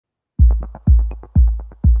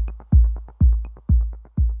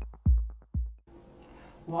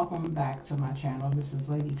Welcome back to my channel. This is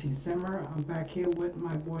Lady T Simmer. I'm back here with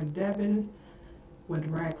my boy Davon with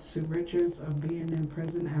rags to riches of being in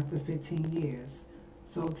prison after 15 years.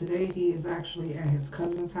 So today he is actually at his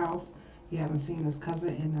cousin's house. He haven't seen his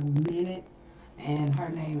cousin in a minute, and her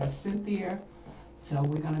name is Cynthia. So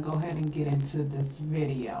we're gonna go ahead and get into this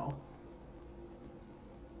video.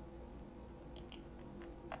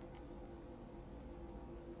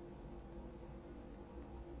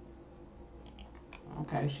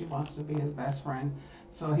 Okay, she wants to be his best friend.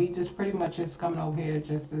 So he just pretty much is coming over here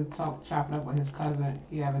just to talk, chopping up with his cousin.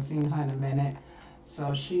 He haven't seen her in a minute.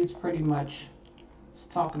 So she's pretty much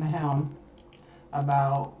talking to him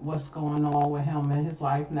about what's going on with him in his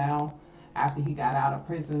life now after he got out of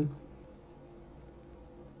prison.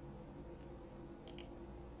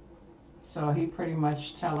 So he pretty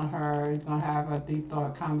much telling her he's gonna have a deep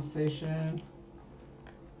thought conversation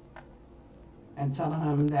and telling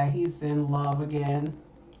him that he's in love again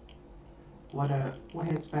with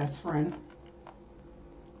his best friend,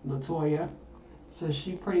 Latoya. So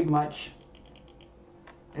she pretty much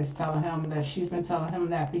is telling him that she's been telling him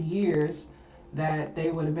that for years, that they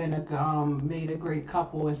would have been made a great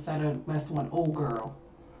couple instead of messing with old girl,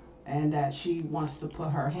 and that she wants to put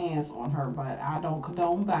her hands on her, but I don't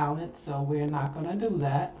condone violence, so we're not gonna do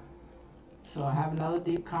that. So I have another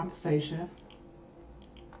deep conversation.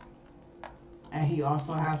 And he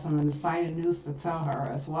also has some exciting news to tell her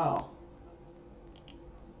as well.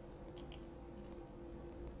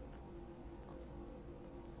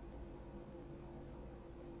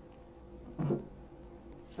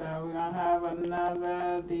 So we're going to have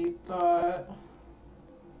another deep thought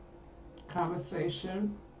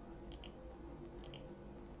conversation.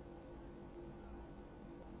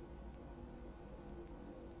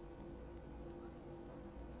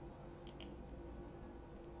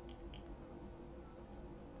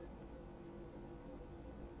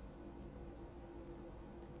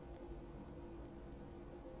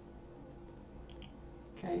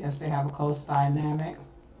 Okay, yes, they have a close dynamic.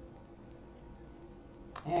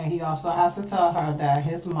 And he also has to tell her that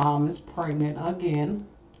his mom is pregnant again.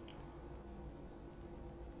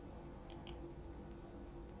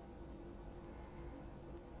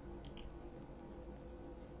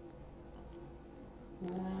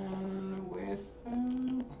 And where's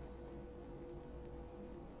the...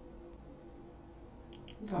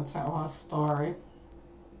 He's gonna tell her story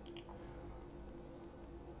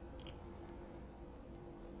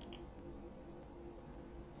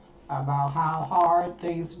about how hard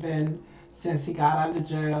things been since he got out of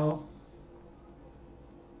jail.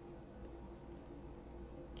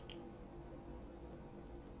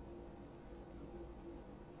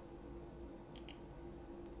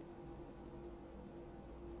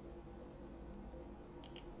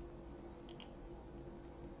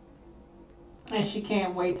 And she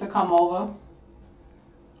can't wait to come over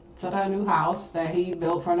to the new house that he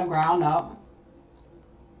built from the ground up.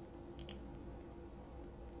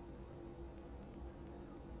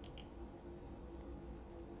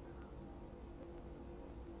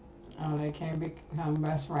 Oh, they can't become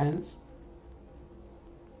best friends.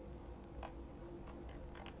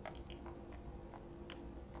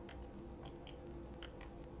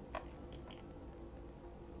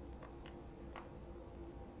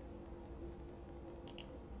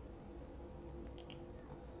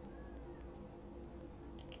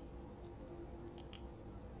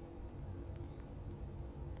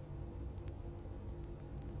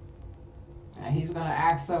 And he's going to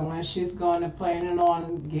ask her when she's going to planning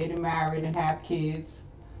on getting married and have kids.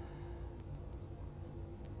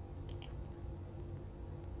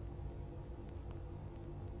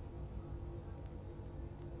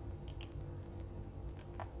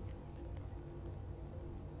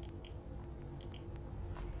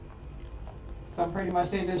 So pretty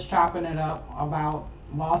much they're just chopping it up about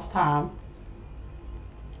lost time.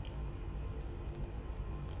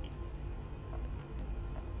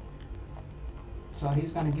 So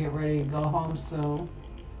he's going to get ready to go home soon.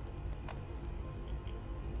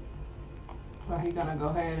 So he's going to go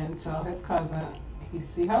ahead and tell his cousin he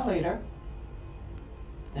see her later.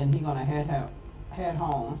 Then he's going to head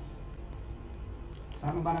home. So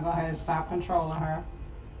I'm going to go ahead and stop controlling her.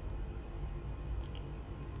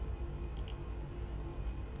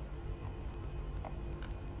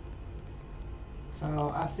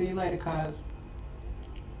 So I'll see you later, cuz.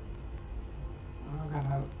 I'm going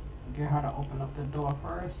to get her to open up the door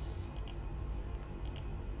first.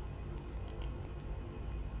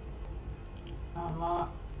 Unlock.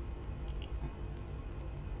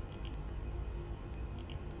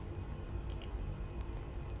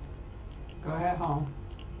 Go ahead home.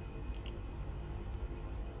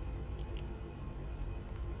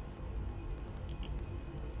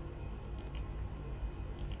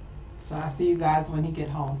 So I'll see you guys when he get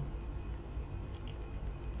home.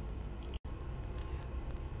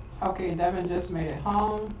 Okay, Devin just made it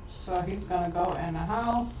home, so he's gonna go in the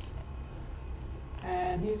house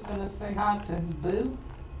and he's gonna say hi to his boo,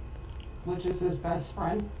 which is his best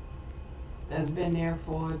friend that's been there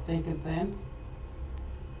for thick as in.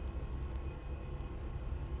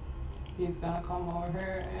 He's gonna come over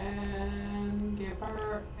here and give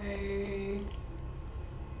her a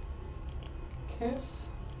kiss.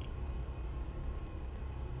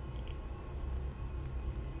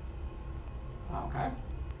 Okay.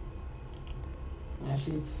 And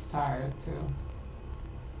she's tired too.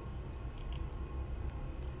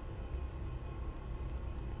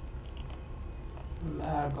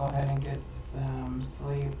 I'll go ahead and get some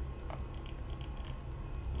sleep.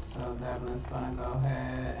 So Devlin's gonna go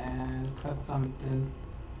ahead and cook something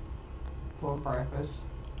for breakfast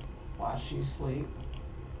while she sleeps.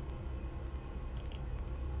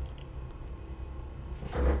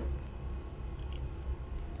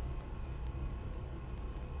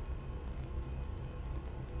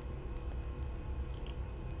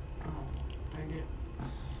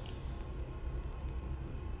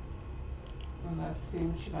 Let's see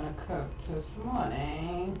what you're gonna cook this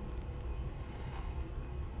morning.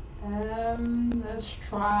 Let's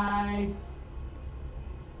try.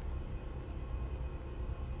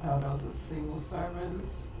 Oh, those are single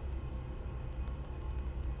servings.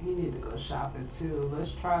 You need to go shopping too.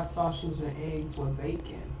 Let's try sausage and eggs with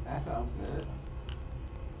bacon. That sounds good.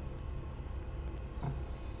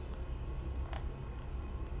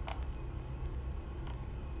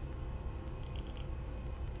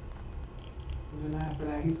 And then after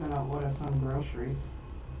that, he's gonna order some groceries.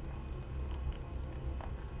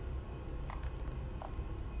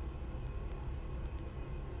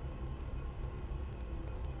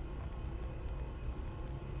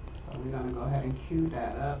 So we're gonna go ahead and queue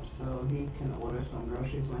that up so he can order some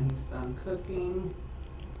groceries when he's done cooking.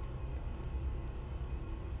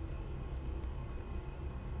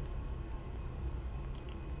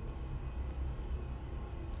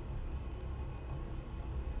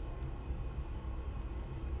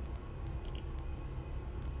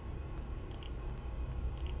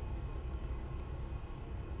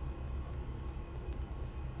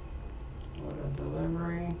 Order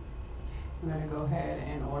delivery. I'm gonna go ahead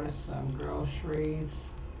and order some groceries.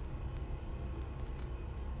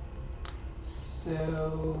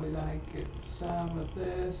 So we're gonna get some of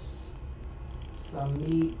this, some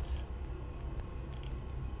meat.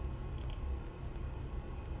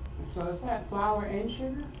 So is that flour and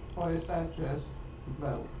sugar, or is that just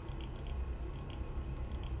both?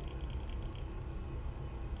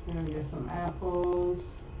 We're gonna get some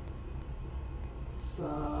apples,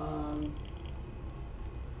 some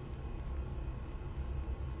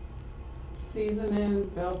seasoning,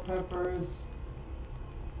 bell peppers,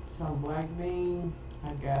 some black bean,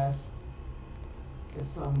 I guess. Get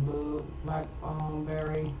some black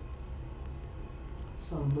berry,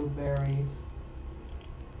 some blueberries.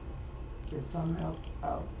 Get some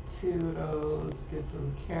out 2 of those. Get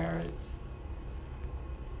some carrots.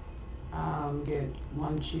 Get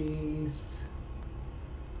 1 cheese.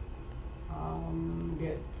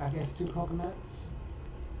 Get, I guess, 2 coconuts.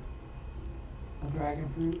 A dragon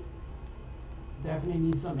fruit. Definitely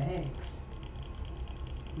need some eggs.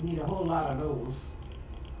 You need a whole lot of those.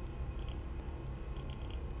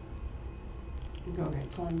 You're gonna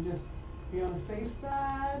get 20 just to be on the safe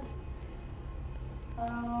side.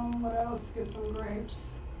 What else? Get some grapes,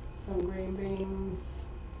 some green beans,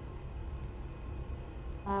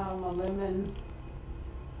 a lemon.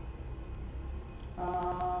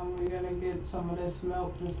 We're gonna get some of this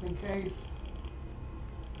milk just in case,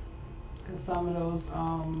 because some of those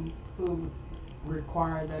food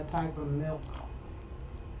require that type of milk.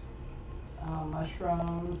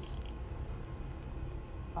 Mushrooms.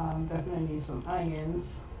 Definitely need some onions,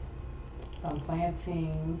 some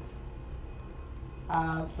plantains,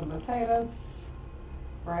 some potatoes,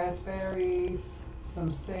 raspberries,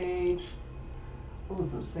 some sage. Ooh,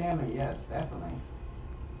 some salmon, yes, definitely.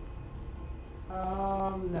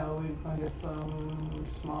 No, we're gonna get some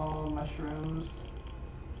small mushrooms.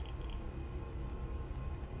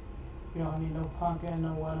 You don't need no pumpkin,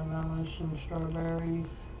 no watermelon, some strawberries,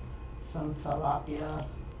 some tilapia.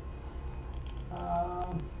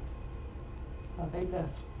 I think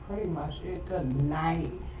that's pretty much it. Good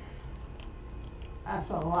night. That's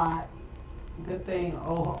a lot. Good thing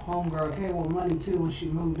old homegirl came with money too when she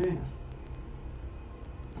moved in.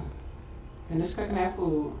 Finish cooking that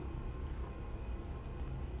food.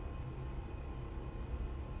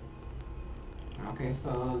 Okay,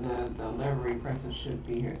 so the delivery person should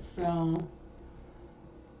be here soon.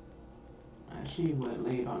 And she went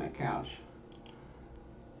laid on the couch.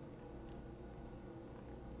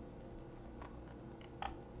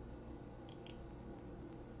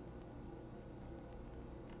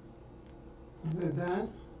 Is it done?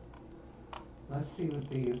 Let's see what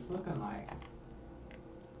these looking like.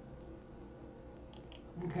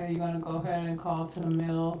 Okay, you're gonna go ahead and call to the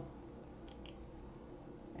mill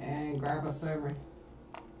and grab a serving.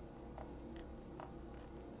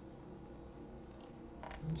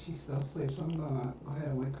 And she's still asleep, so I'm gonna go ahead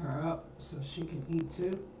and wake her up so she can eat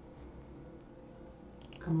too.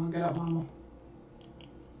 Come on, get up, mama.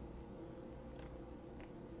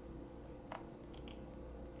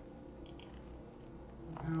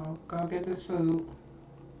 Now go get this food,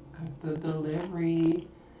 because the delivery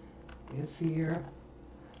is here.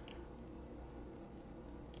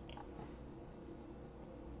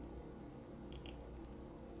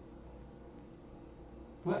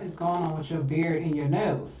 What is going on with your beard and your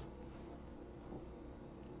nose?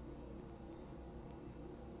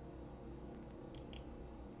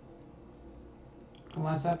 Come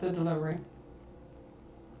on, accept the delivery.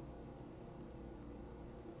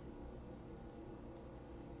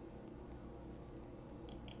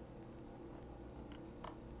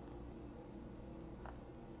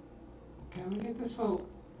 Can we get this food?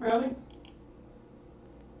 Really?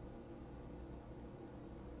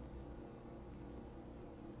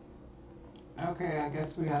 Okay, I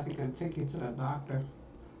guess we have to go take you to the doctor.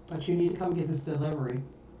 But you need to come get this delivery.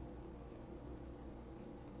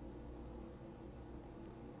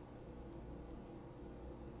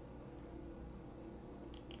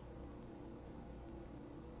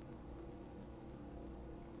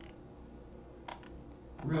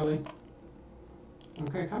 Really?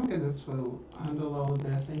 Okay, come get this food. Unload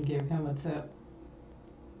this and give him a tip.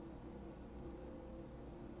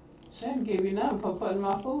 She didn't give you nothing for putting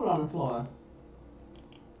my food on the floor.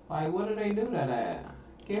 Like, what do they do that at?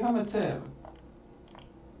 Give him a tip.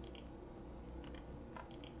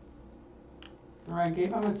 Alright,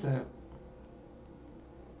 give him a tip.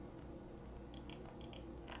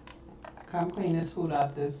 Come clean this food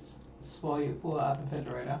out this spoiled food out the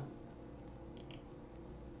refrigerator.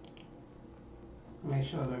 Make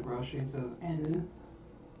sure the groceries is in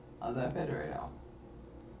the refrigerator.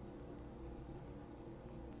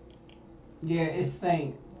 Yeah, it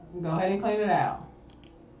stinks. Go ahead and clean it out.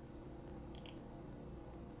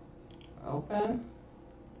 Open.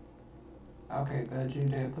 Okay, good. You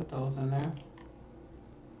did put those in there.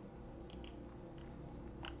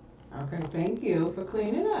 Okay, thank you for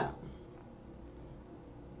cleaning up.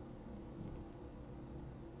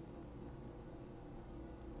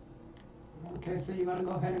 Okay, so you're gonna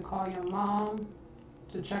go ahead and call your mom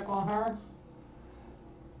to check on her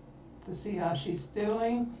to see how she's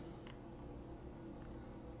doing.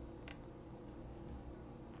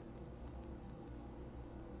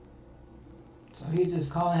 So he's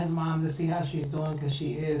just calling his mom to see how she's doing because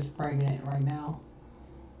she is pregnant right now.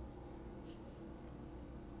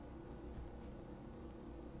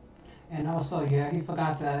 And also, yeah, he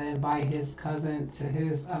forgot to invite his cousin to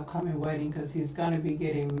his upcoming wedding because he's going to be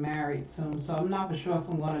getting married soon. So I'm not for sure if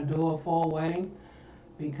I'm going to do a full wedding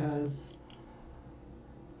because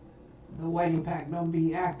the wedding pack don't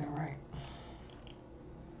be acting right.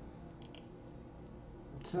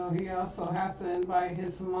 So he also has to invite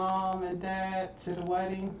his mom and dad to the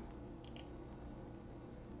wedding.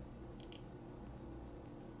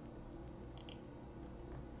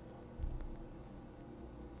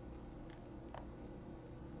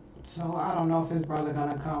 So I don't know if his brother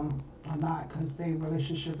gonna come or not because their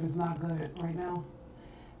relationship is not good right now.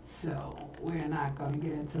 So we're not gonna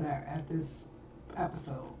get into that at this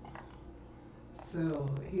episode. So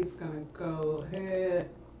he's gonna go ahead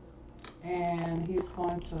and he's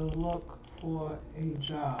going to look for a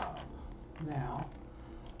job now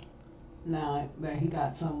that he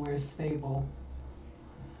got somewhere stable,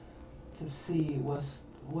 to see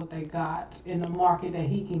what they got in the market that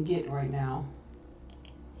he can get right now.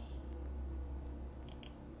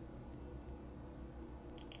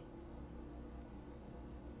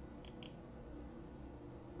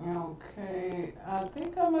 Okay, I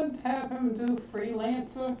think I'm gonna have him do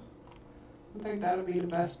freelancer. I think that'll be the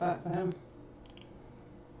best bet for him.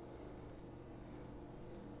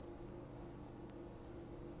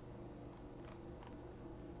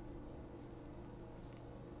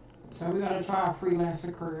 So we're gonna try a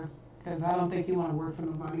freelancer career because I don't think he want to work for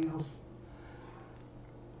nobody else.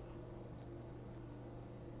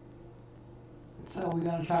 So we're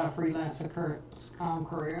gonna try a freelancer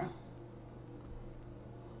career.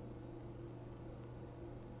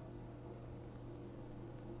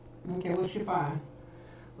 Okay, what you find?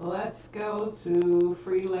 Let's go to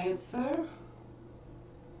freelancer.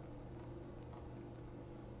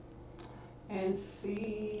 and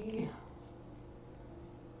see.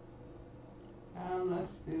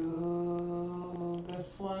 Let's do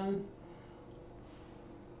this one.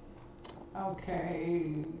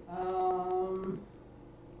 Okay.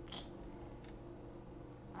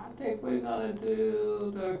 I think we're gonna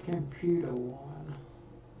do the computer one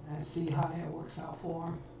and see how that works out for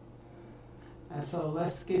him. And so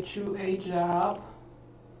let's get you a job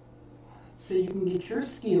so you can get your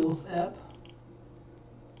skills up.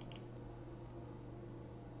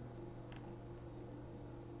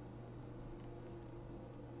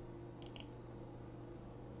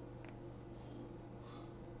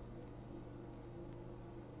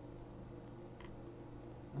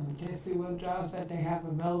 Okay, see what jobs that they have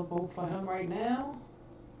available for him right now.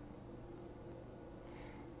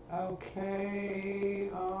 Okay,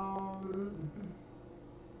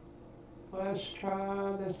 let's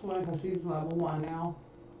try this one because he's level 1 now.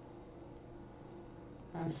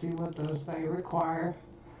 And see what those they require.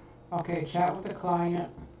 Okay, chat with the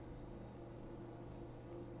client.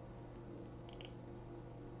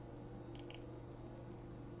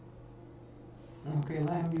 Okay,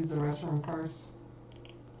 let him use the restroom first.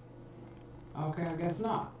 Okay, I guess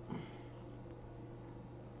not.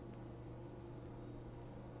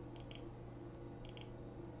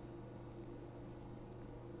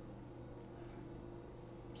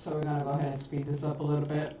 So we're gonna go ahead and speed this up a little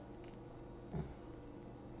bit.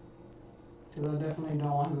 Because I definitely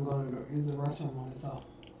don't want him to go to use the restroom on himself.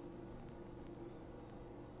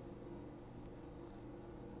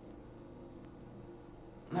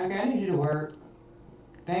 Okay, I need you to work.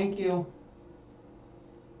 Thank you.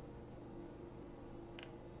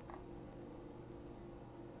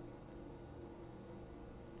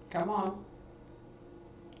 Come on.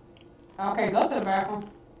 Okay, go to the bathroom.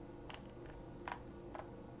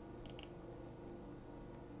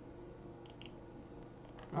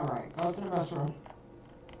 Alright, go to the restroom.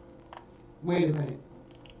 Wait a minute.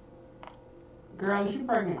 Girl, is you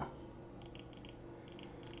pregnant?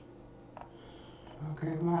 Okay,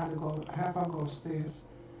 I'm gonna have to go, have her go upstairs.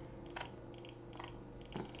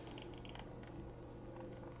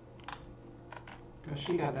 Cause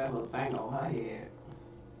she got that little thing on her head.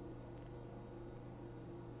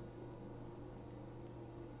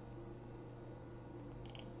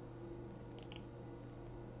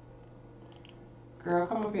 Girl,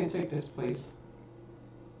 come up here and take this, please.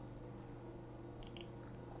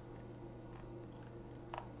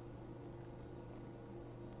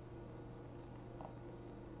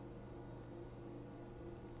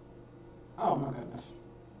 Oh my goodness.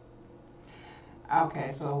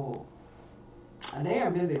 Okay, so they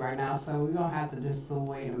are busy right now, so we're gonna have to just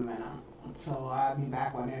wait a minute. So I'll be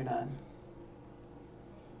back when they're done.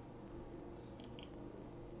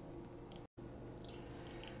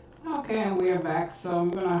 Okay, and we are back. So I'm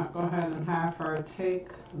gonna go ahead and have her take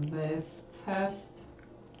this test.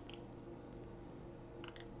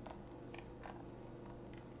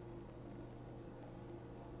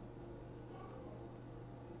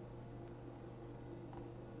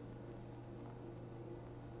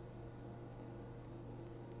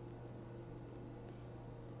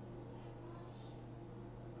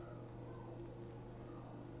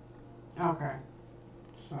 Okay,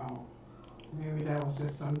 so maybe that was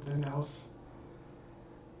just something else.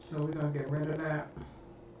 So we're gonna get rid of that.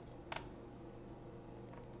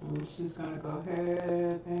 And she's gonna go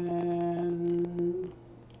ahead and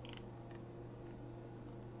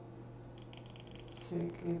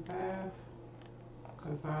take a bath.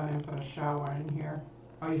 Because I didn't put a shower in here.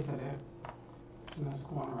 Oh, you said it. It's in this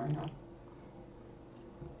corner right here.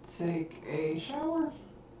 Take a shower.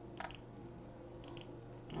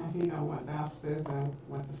 And he done went downstairs and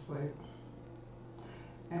went to sleep.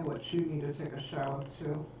 And what you need to take a shower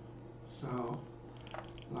too. So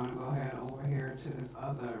I'm gonna go ahead over here to this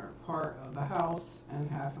other part of the house and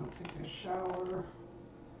have him take a shower.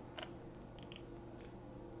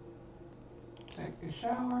 Take a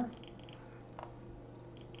shower.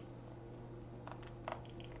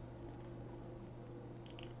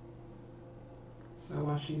 So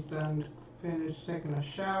when she's done finished taking a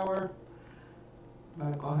shower, I'm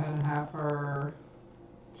gonna go ahead and have her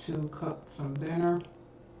to cook some dinner.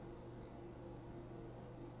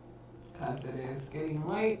 Because it is getting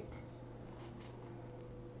late.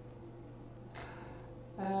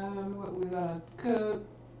 What we gotta cook,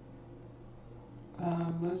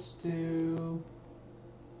 let's do,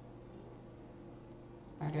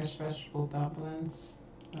 I guess, vegetable dumplings.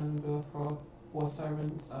 And do it for 4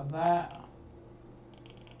 servings of that.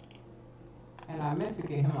 And I meant to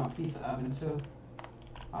get him a pizza oven too.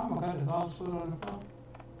 Oh my god, there's all this food on the floor.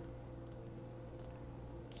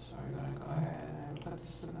 So we're gonna go ahead and put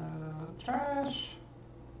this in a trash.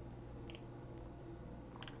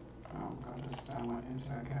 Oh god, this time went into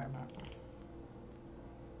that cabinet.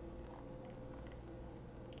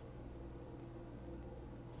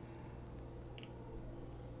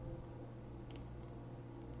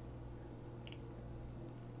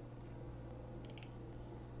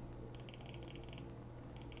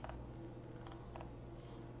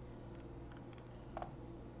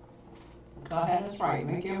 Go ahead, that's right.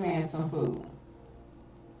 Make your man some food.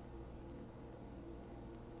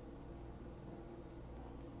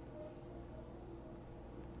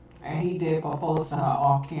 And he did propose to her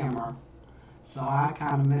off camera. So I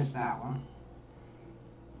kind of missed that one.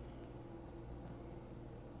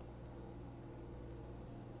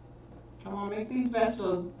 Come on, make these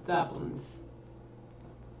vegetable dumplings.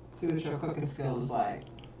 See what your cooking skill is like.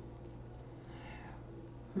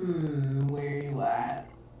 Where you at?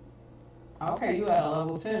 Okay, you at a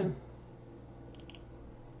level 10.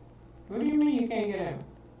 What do you mean you can't get it?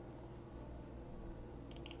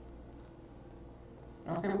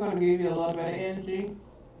 Okay, we're gonna give you a little bit of energy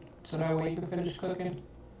so that way you can finish cooking.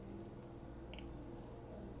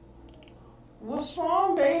 What's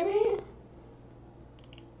wrong, baby?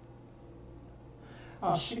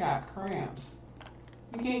 Oh, she got cramps.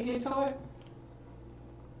 You can't get to it?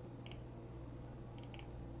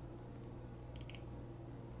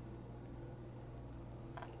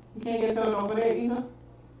 You can't get to it over there either?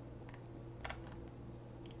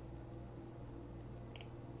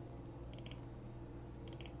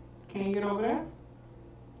 Can you get over there?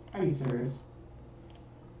 Are you serious?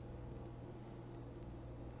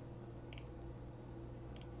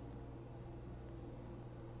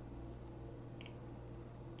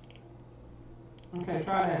 Okay,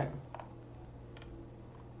 try that.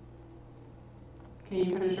 Can you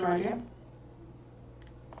finish right here?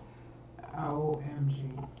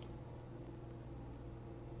 OMG.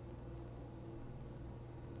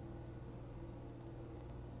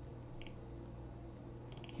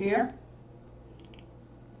 Here?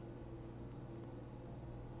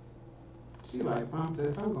 She like, bump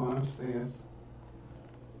this, I'm going upstairs.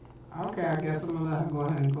 Okay, I guess I'm gonna let her go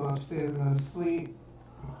ahead and go upstairs and go to sleep.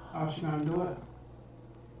 Oh, she gonna do it?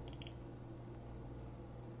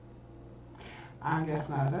 I guess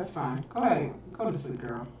not, that's fine. Go ahead, go to sleep,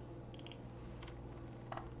 girl.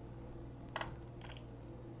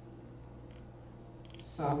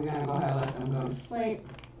 So we're gonna go ahead and let them go to sleep.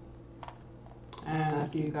 And I'll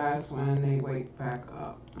see you guys when they wake back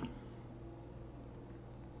up.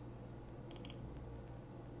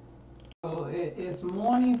 So it is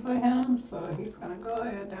morning for him, so he's gonna go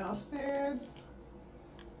ahead downstairs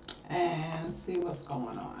and see what's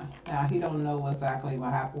going on. Now he don't know exactly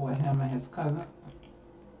what happened with him and his cousin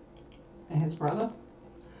and his brother,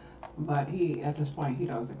 but he at this point he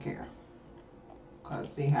doesn't care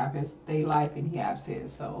because they have their life and he has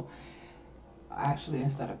his. So actually,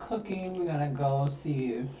 instead of cooking, we're gonna go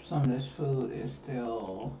see if some of this food is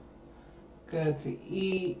still good to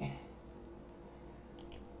eat.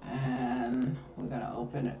 And we're gonna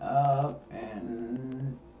open it up,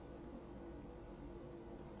 and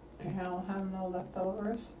they don't have no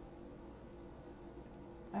leftovers.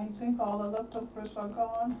 I think all the leftovers are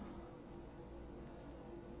gone.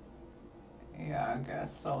 Yeah, I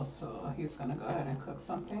guess so. So he's gonna go ahead and cook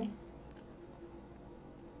something.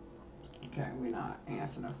 Okay, we're not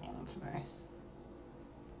answering the phone today.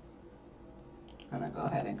 Gonna go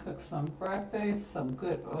ahead and cook some breakfast, some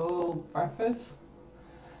good old breakfast.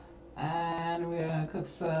 And we're gonna cook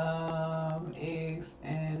some eggs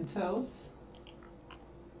and toast.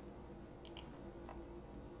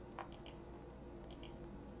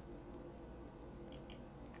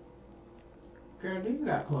 Girl, do you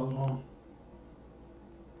got clothes on?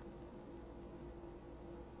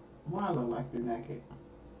 Why I look like you're naked?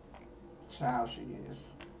 Child, she is.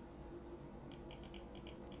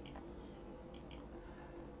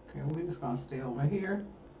 Okay, we're just gonna stay over here.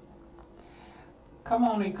 Come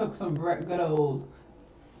on and cook some good old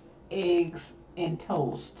eggs and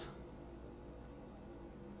toast.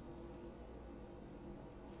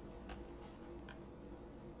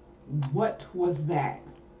 What was that?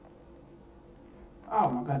 Oh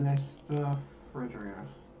my goodness, the refrigerator.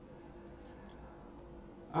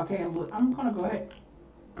 Okay, I'm gonna go ahead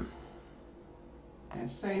and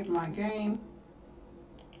save my game.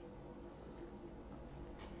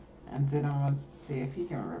 And then I'm gonna see if he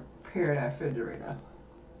can repair that refrigerator.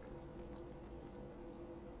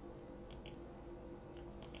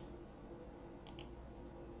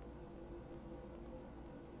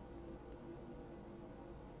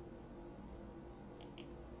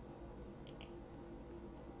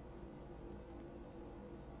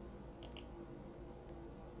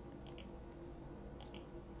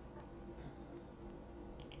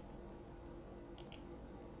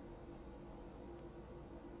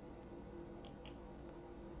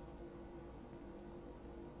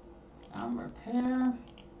 Repair.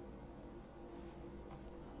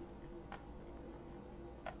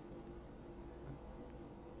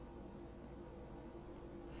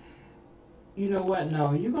 You know what?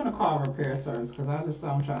 No, you're gonna call repair service because I just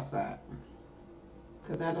don't trust that.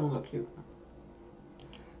 Because that don't look cute.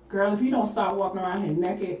 Girl, if you don't stop walking around here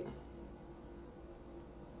naked,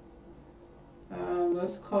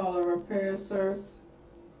 let's call a repair service.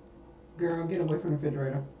 Girl, get away from the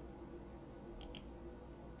refrigerator.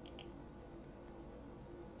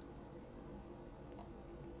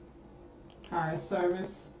 Hire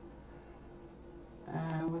service.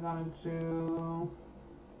 And we're gonna do,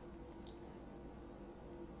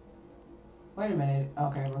 wait a minute.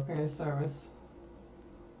 Okay, repair service.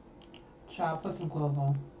 Child, put some clothes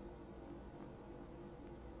on.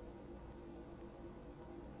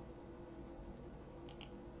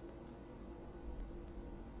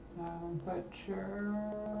 Put your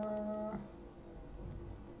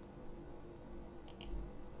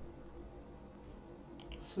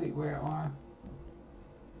sleepwear on.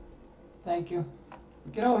 Thank you.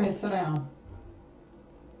 Get over here, sit down.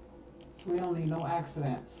 We don't need no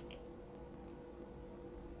accidents.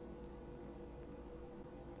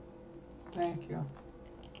 Thank you.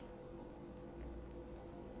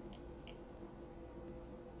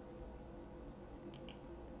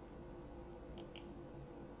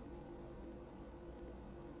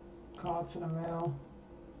 Call to the mail.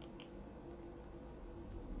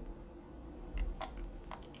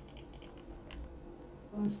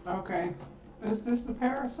 Okay. Is this the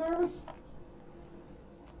para service?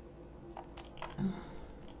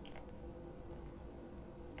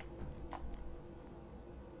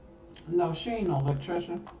 No, she ain't no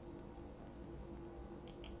electrician.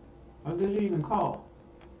 Or did you even call?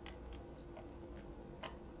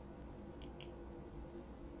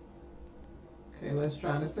 Okay, let's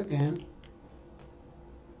try this again.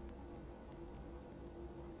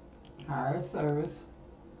 Hire a service.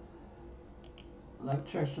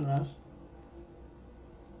 Electricianers.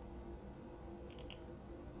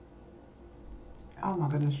 Oh my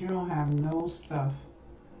goodness, you don't have no stuff.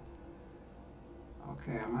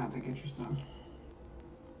 Okay, I'm gonna have to get you some.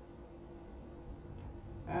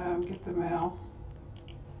 Get the mail.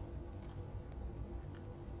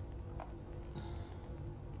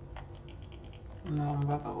 No, I'm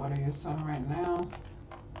about to order you some right now.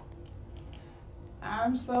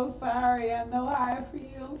 I'm so sorry, I know how it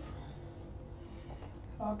feels.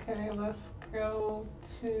 Okay, let's go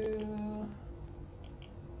to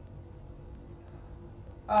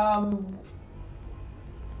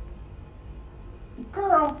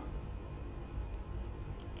girl.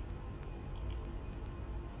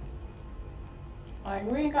 Like,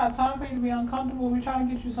 we ain't got time for you to be uncomfortable. We're trying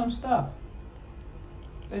to get you some stuff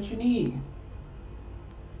that you need.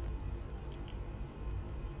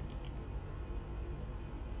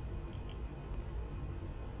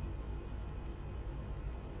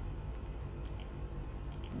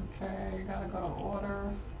 Okay, you gotta go to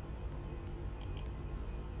order.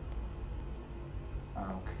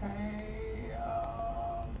 Okay.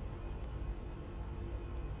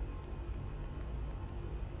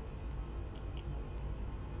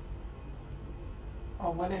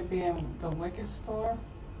 Or would it be in the Wicked store?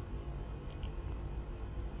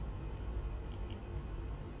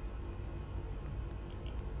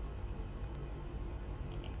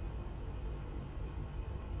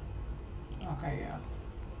 Okay, yeah.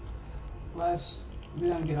 We're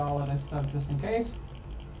gonna get all of this stuff just in case,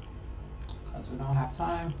 because we don't have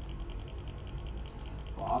time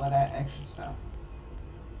for all of that extra stuff.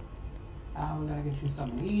 We're gonna get you some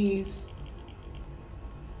of these.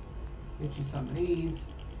 Get you some of these.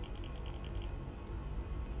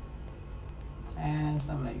 And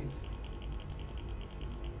some of these.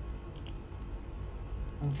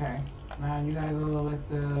 Okay. Now you gotta go like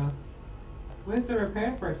the, where's the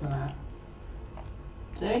repair person at?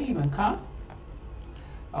 Did they even come?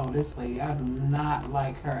 Oh, this lady, I do not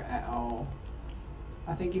like her at all.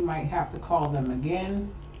 I think you might have to call them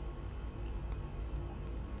again.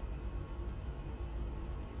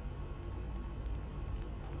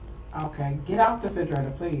 Okay, get out the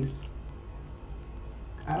refrigerator, please.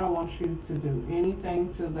 I don't want you to do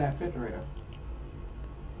anything to that refrigerator.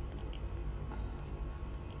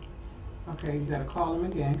 Okay, you gotta call them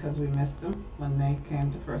again because we missed them when they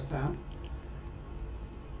came the first time.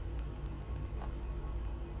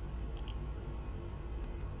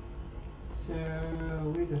 So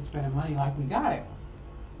we're just spending money like we got it.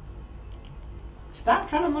 Stop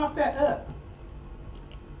trying to mop that up.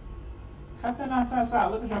 Cut that nonsense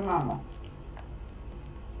out. Look at your mama.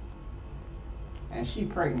 And she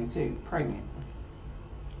pregnant too. Pregnant.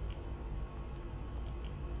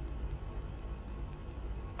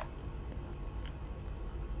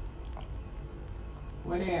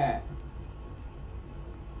 Where they at?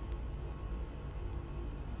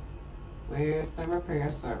 Where's the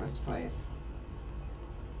repair service place?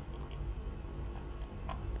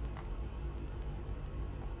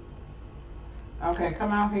 Okay,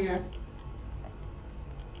 come out here.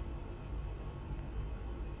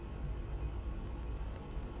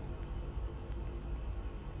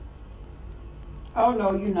 Oh,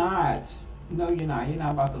 no, you're not. No, you're not. You're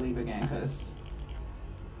not about to leave again, because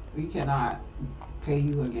we cannot pay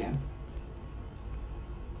you again.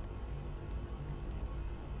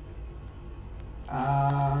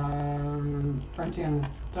 Printing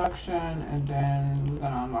instruction, and then we're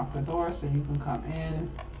gonna unlock the door so you can come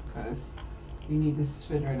in, because you need this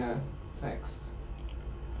refrigerator fixed.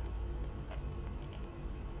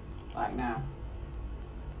 Like now.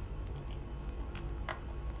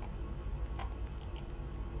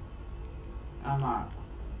 Unlock.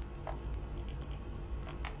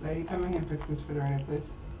 Lady, come in here and fix this refrigerator,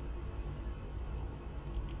 please.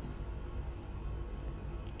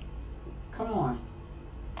 Come on.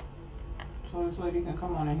 So this lady can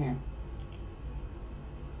come on in here.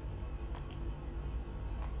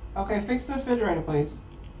 Okay, fix the refrigerator, please.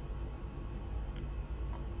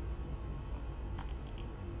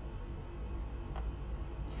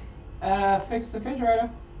 Fix the refrigerator.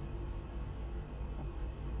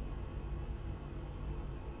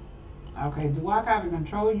 Okay, do I have to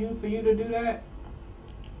control you for you to do that?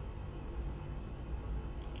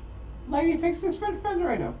 Lady, fix this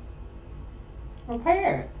refrigerator.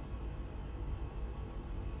 Repair it.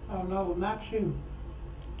 Oh no, not you.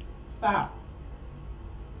 Stop.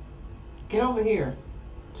 Get over here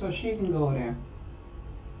so she can go there.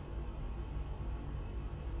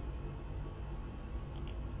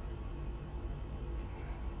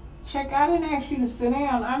 Check, I didn't ask you to sit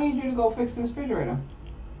down. I need you to go fix this refrigerator.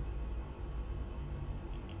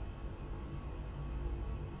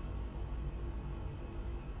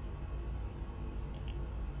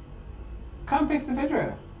 Come fix the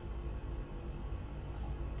refrigerator.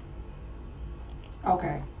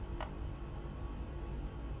 Okay.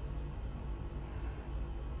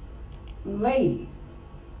 Lady,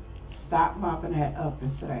 stop mopping that up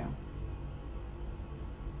and sit down.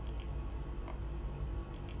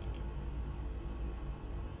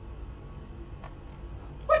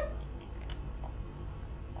 What?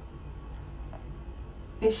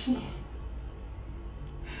 Is she?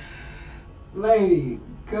 Lady,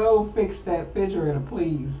 go fix that refrigerator,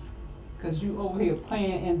 please. Because you over here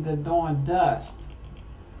playing in the darn dust.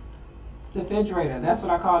 The refrigerator, that's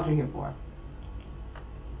what I called you here for.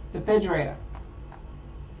 The refrigerator.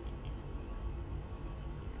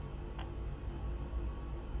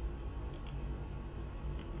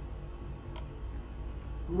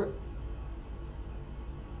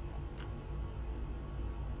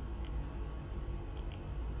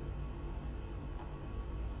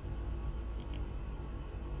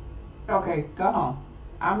 Okay, go home.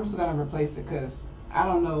 I'm just gonna replace it because I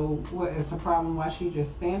don't know what is the problem, why she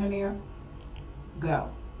just standing there. Go.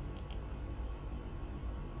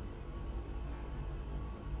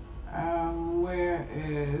 Where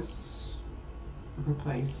is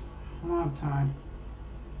replace? Long time.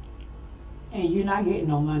 And you're not getting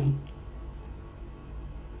no money.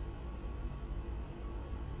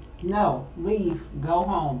 No, leave. Go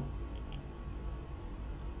home.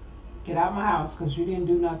 Get out of my house because you didn't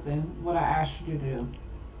do nothing what I asked you to do.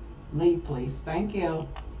 Leave, please. Thank you.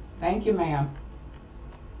 Thank you, ma'am.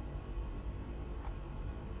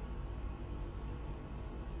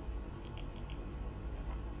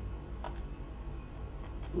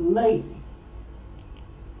 Lady,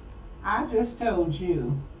 I just told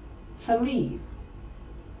you to leave.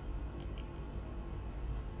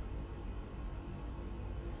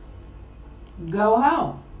 Go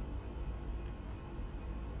home.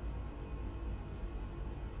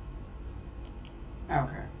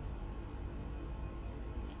 Okay.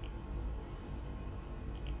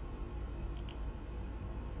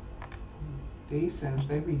 These Sims,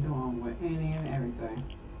 they be doing with any and everything.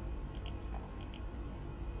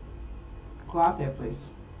 Go out there, please.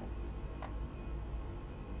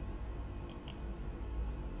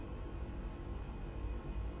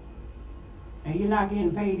 And you're not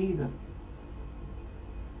getting paid either.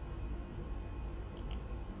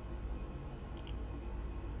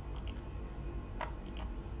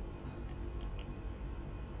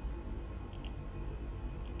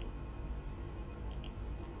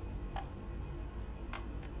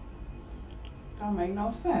 Don't make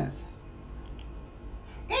no sense.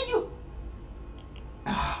 And you,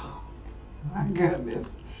 oh my goodness,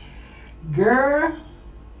 girl,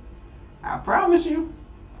 I promise you,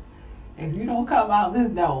 if you don't come out this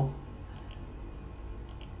door,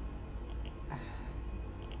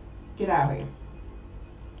 Get out here.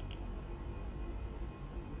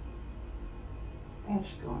 And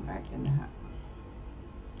she's going back in the house.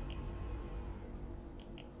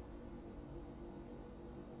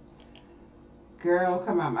 Girl,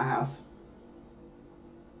 come out my house.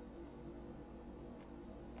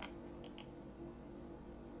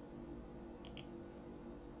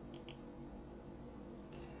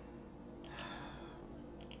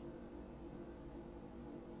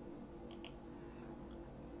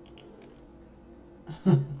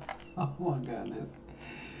 Oh my goodness.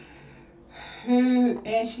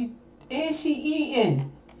 And she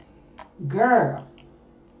eating. Girl,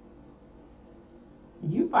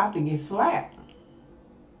 you about to get slapped.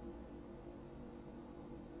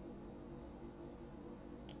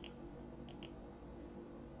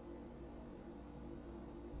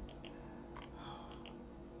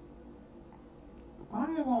 Why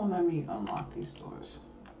they won't let me unlock these doors?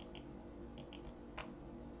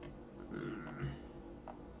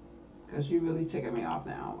 Because you really ticking me off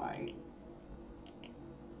now. Like,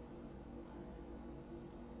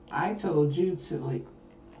 I told you to leave.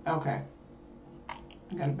 Okay.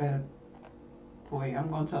 I got a better for you. I'm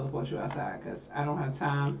going to teleport you outside because I don't have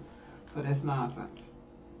time for this nonsense.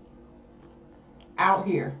 Out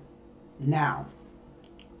here. Now.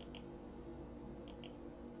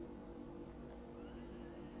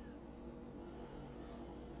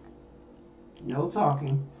 No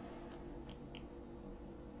talking.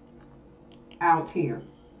 Out here.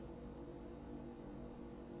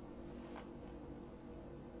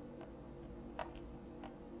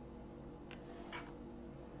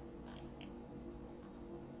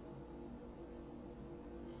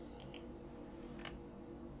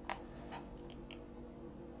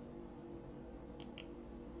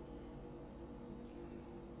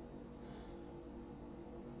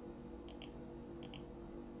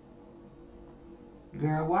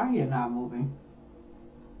 Girl, why are you not moving?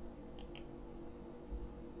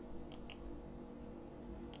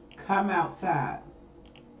 Come outside.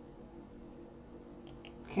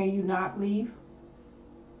 Can you not leave?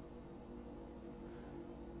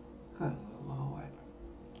 Good Lord.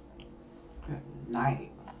 Good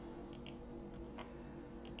night.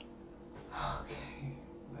 Okay.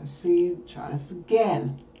 Let's see. Try this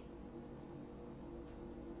again.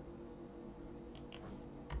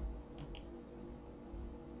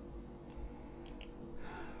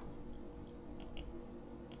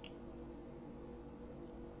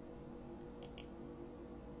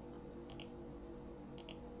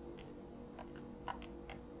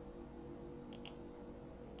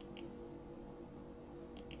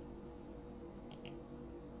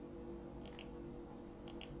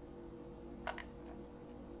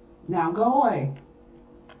 Now go away.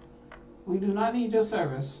 We do not need your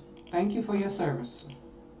service. Thank you for your service.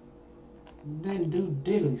 Didn't do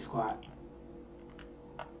diddly squat.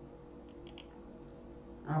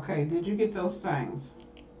 Okay, did you get those things?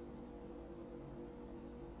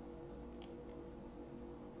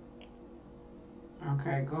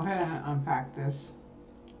 Okay, go ahead and unpack this.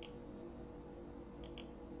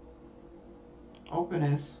 Open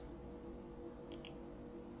this.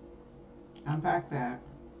 Unpack that.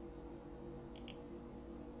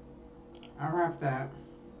 Unwrap that.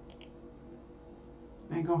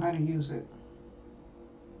 Then go ahead and use it.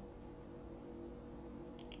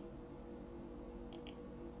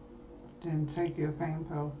 Then take your pain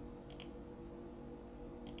pill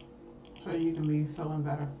so you can be feeling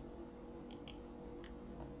better.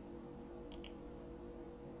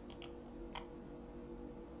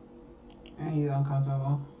 And you're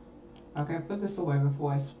uncomfortable. Okay, put this away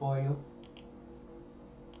before I spoil you.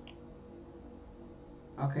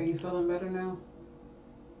 Okay, you feeling better now?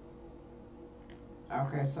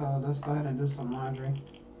 Okay, so let's go ahead and do some laundry.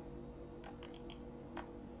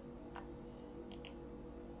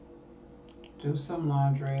 Do some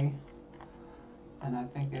laundry. And I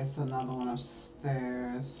think it's another one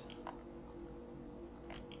upstairs.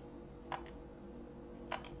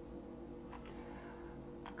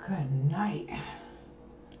 Good night.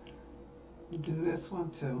 Do this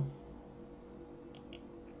one too.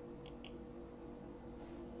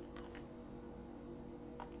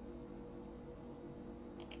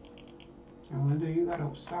 And when do you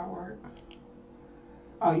gotta start work?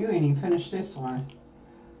 Oh, you ain't even finished this one.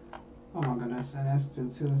 Oh my goodness, and that's due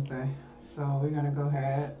Tuesday. So we're gonna go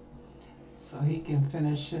ahead so he can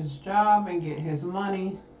finish his job and get his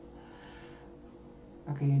money.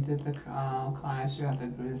 Okay, you did the clients. You have to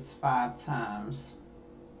do this 5 times.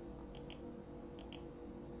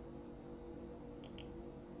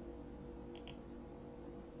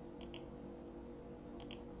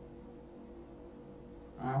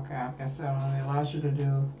 Okay, like I said, it only allows you to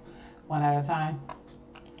do one at a time.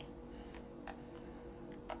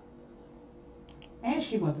 And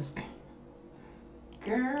she went to school.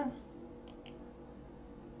 Girl,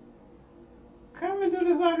 come and do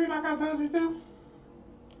this laundry like I told you to.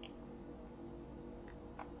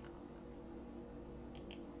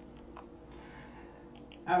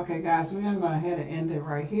 Okay, guys, we're going to go ahead and end it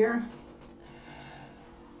right here.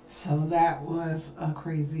 So that was a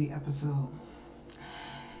crazy episode.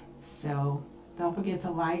 So don't forget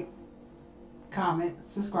to like, comment,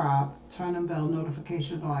 subscribe, turn on bell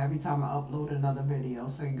notifications on every time I upload another video.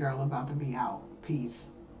 So your girl about to be out. Peace.